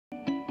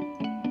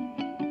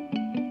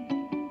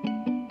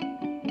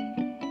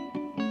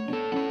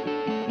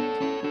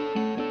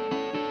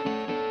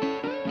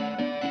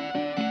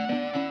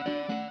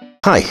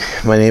Hi,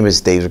 my name is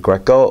David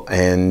Greco,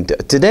 and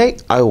today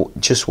I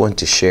just want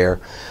to share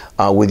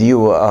with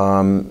you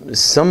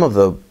some of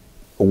the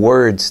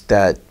words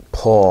that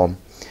Paul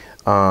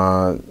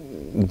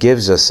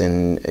gives us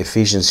in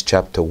Ephesians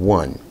chapter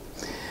 1.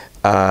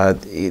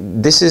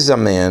 This is a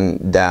man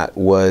that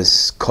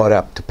was caught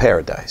up to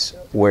paradise,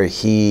 where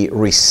he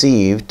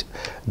received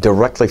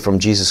directly from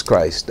Jesus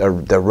Christ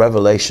the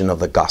revelation of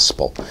the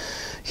gospel.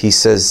 He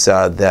says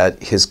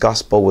that his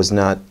gospel was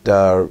not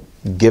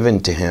given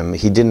to him.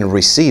 He didn't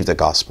receive the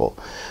gospel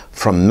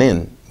from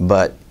men,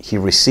 but he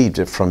received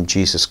it from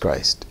Jesus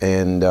Christ.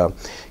 And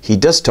he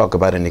does talk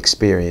about an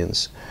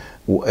experience,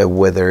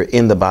 whether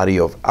in the body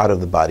or out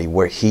of the body,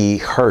 where he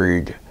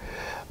heard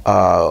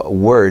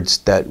words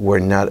that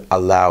were not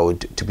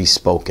allowed to be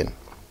spoken.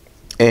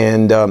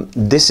 And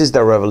this is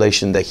the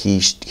revelation that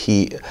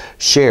he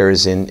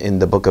shares in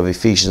the book of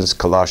Ephesians,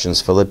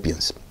 Colossians,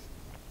 Philippians.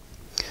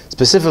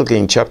 Specifically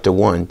in chapter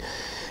 1,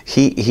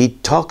 he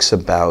talks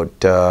about,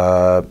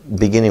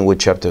 beginning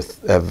with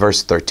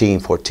verse 13,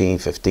 14,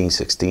 15,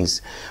 16,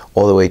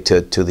 all the way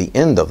to the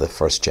end of the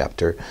first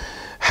chapter,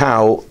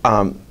 how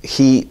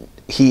he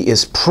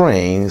is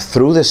praying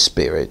through the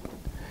Spirit.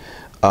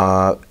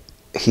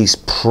 He's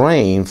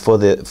praying for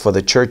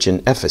the church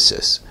in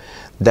Ephesus,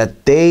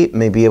 that they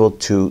may be able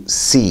to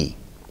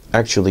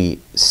actually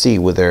see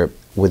with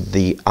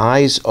the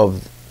eyes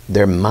of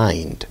their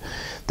mind,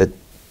 that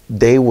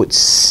they would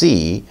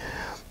see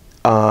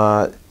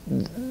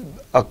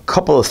a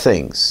couple of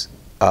things.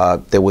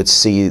 They would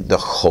see the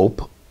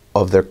hope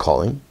of their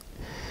calling.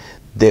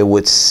 They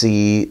would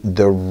see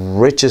the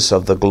riches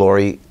of the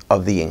glory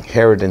of the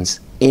inheritance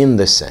in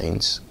the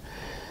saints.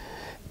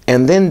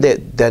 And then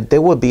that they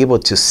would be able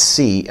to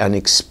see and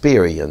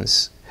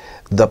experience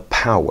the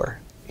power.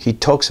 He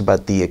talks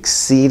about the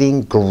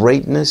exceeding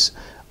greatness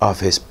of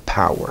his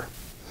power.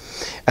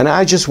 And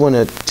I just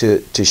wanted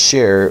to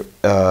share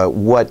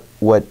what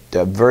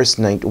verse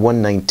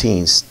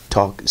 119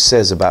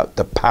 says about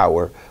the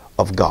power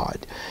of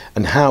God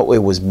and how it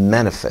was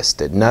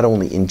manifested, not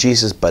only in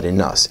Jesus, but in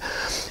us.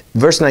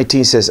 Verse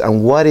 19 says,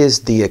 "And what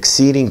is the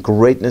exceeding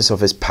greatness of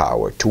his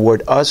power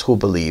toward us who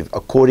believe,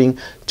 according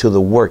to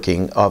the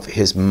working of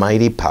his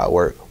mighty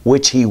power,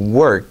 which he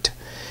worked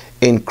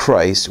in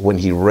Christ when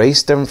he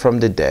raised him from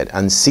the dead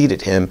and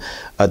seated him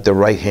at the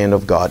right hand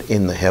of God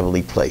in the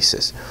heavenly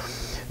places."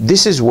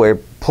 This is where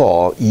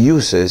Paul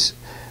uses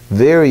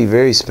very,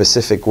 very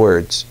specific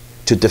words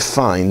to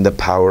define the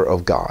power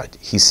of God.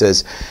 He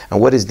says, and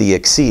what is the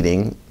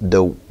exceeding?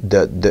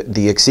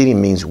 The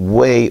exceeding means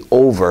way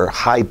over,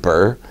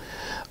 hyper,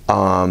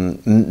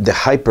 the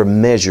hyper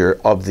measure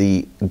of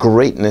the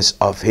greatness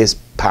of his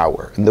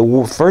power. And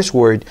the first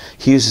word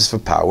he uses for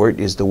power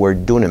is the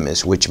word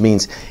dunamis, which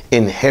means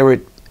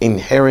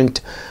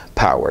inherent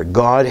power.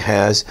 God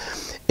has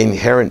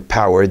inherent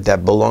power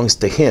that belongs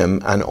to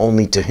him and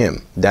only to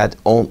him. That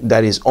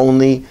is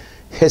only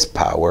his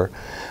power,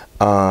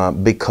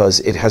 because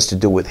it has to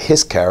do with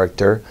his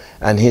character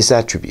and his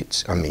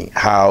attributes. I mean,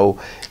 how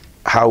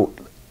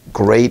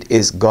great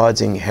is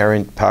God's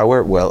inherent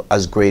power? Well,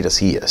 as great as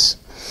he is.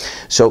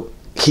 So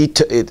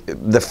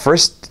the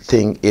first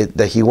thing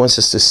that he wants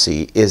us to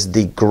see is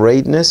the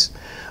greatness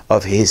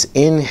of his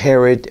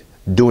inherent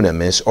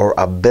dunamis, or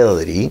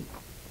ability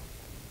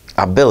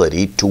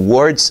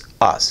towards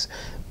us.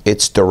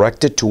 It's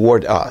directed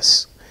toward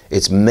us.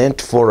 It's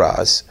meant for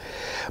us.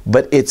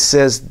 But it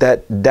says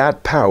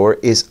that power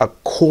is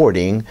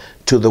according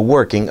to the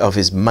working of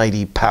his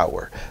mighty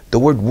power. The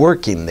word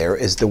working there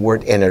is the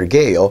word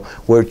energeo,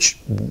 which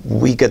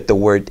we get the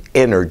word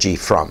energy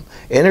from.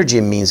 Energy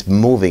means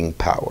moving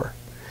power.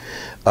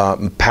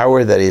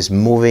 Power that is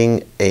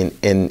moving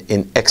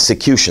in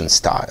execution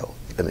style.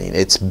 I mean,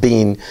 it's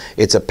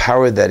a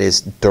power that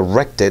is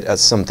directed at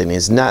something.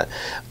 It's not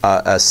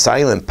a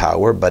silent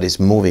power, but it's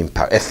moving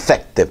power,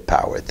 effective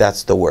power.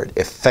 That's the word,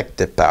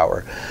 effective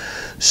power.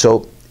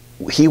 So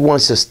he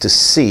wants us to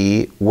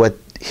see what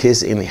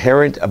his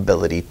inherent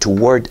ability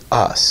toward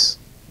us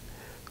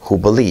who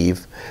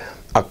believe,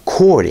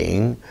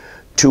 according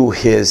to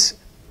his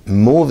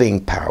moving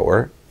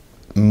power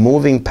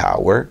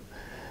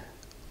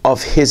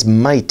of his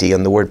mighty.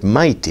 And the word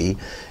mighty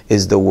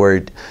is the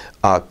word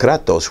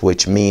kratos,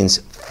 which means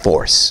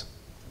force.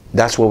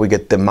 That's where we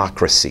get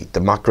democracy.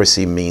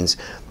 Democracy means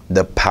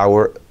the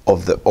power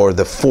of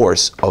the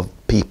force of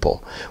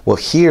people. Well,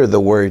 here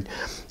the word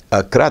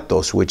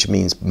kratos, which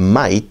means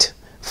might,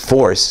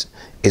 force,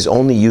 is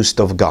only used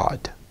of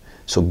God.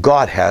 So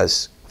God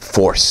has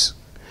force.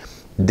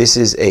 This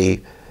is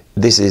an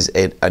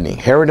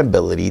inherent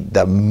ability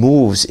that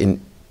moves in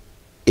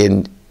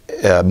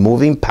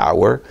moving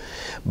power,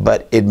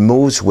 but it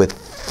moves with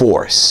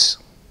force.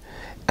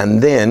 And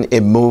then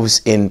it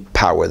moves in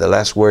power. The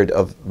last word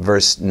of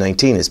verse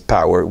 19 is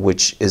power,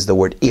 which is the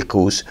word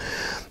ikus.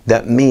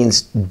 That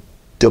means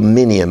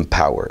dominion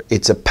power.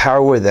 It's a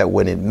power that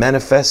when it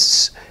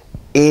manifests,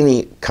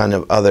 any kind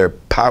of other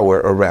power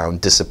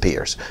around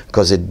disappears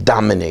because it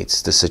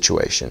dominates the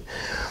situation.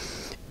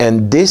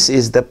 And this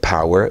is the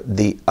power,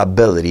 the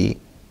ability,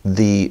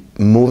 the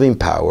moving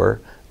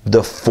power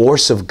the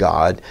force of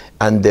God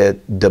and the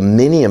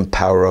dominion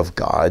power of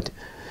God,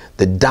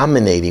 the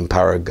dominating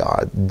power of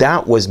God,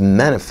 that was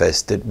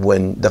manifested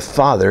when the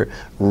Father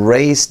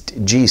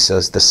raised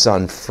Jesus, the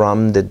Son,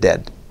 from the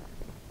dead.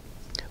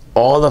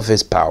 All of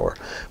his power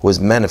was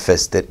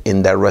manifested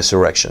in that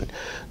resurrection.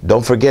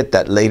 Don't forget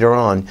that later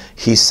on,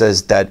 he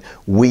says that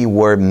we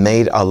were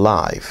made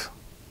alive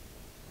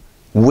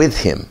with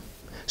him.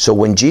 So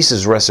when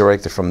Jesus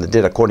resurrected from the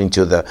dead, according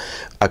to the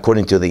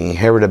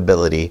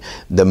inheritability,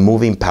 the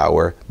moving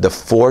power, the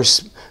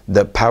force,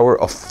 the power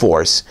of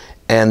force,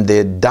 and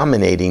the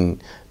dominating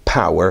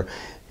power,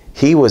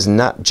 he was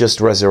not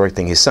just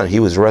resurrecting his Son, he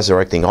was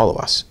resurrecting all of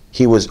us.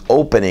 He was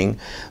opening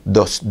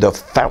the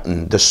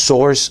fountain, the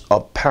source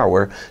of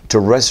power to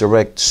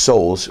resurrect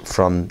souls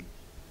from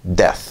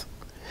death.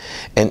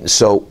 And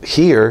so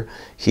here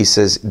he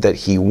says that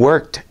he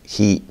worked,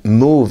 he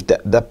moved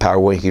the power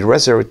when he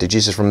resurrected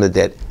Jesus from the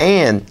dead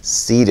and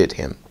seated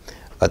him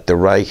at the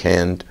right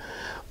hand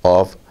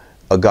of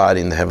a God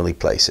in the heavenly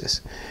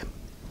places.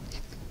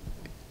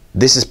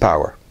 This is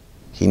power.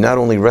 He not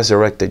only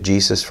resurrected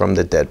Jesus from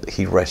the dead, but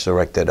he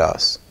resurrected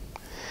us.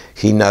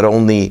 He not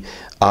only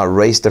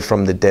raised him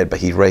from the dead, but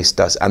he raised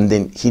us. And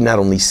then he not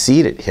only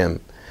seated him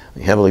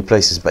in heavenly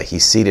places, but he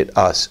seated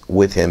us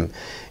with him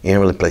in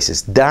heavenly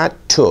places. That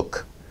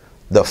took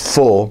the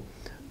full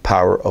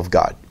power of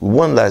God.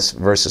 One last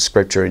verse of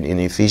scripture in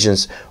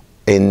Ephesians,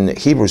 in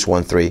Hebrews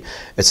 1:3,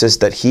 it says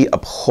that he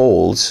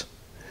upholds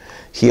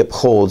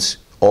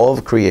all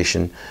of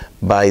creation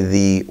by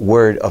the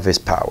word of his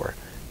power.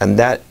 And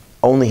that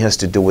only has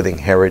to do with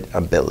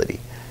inheritability.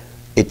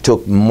 It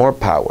took more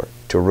power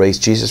to raise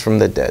Jesus from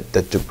the dead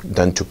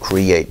than to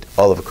create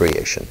all of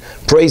creation.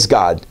 Praise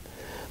God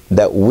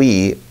that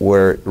we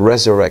were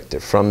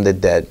resurrected from the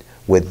dead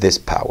with this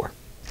power.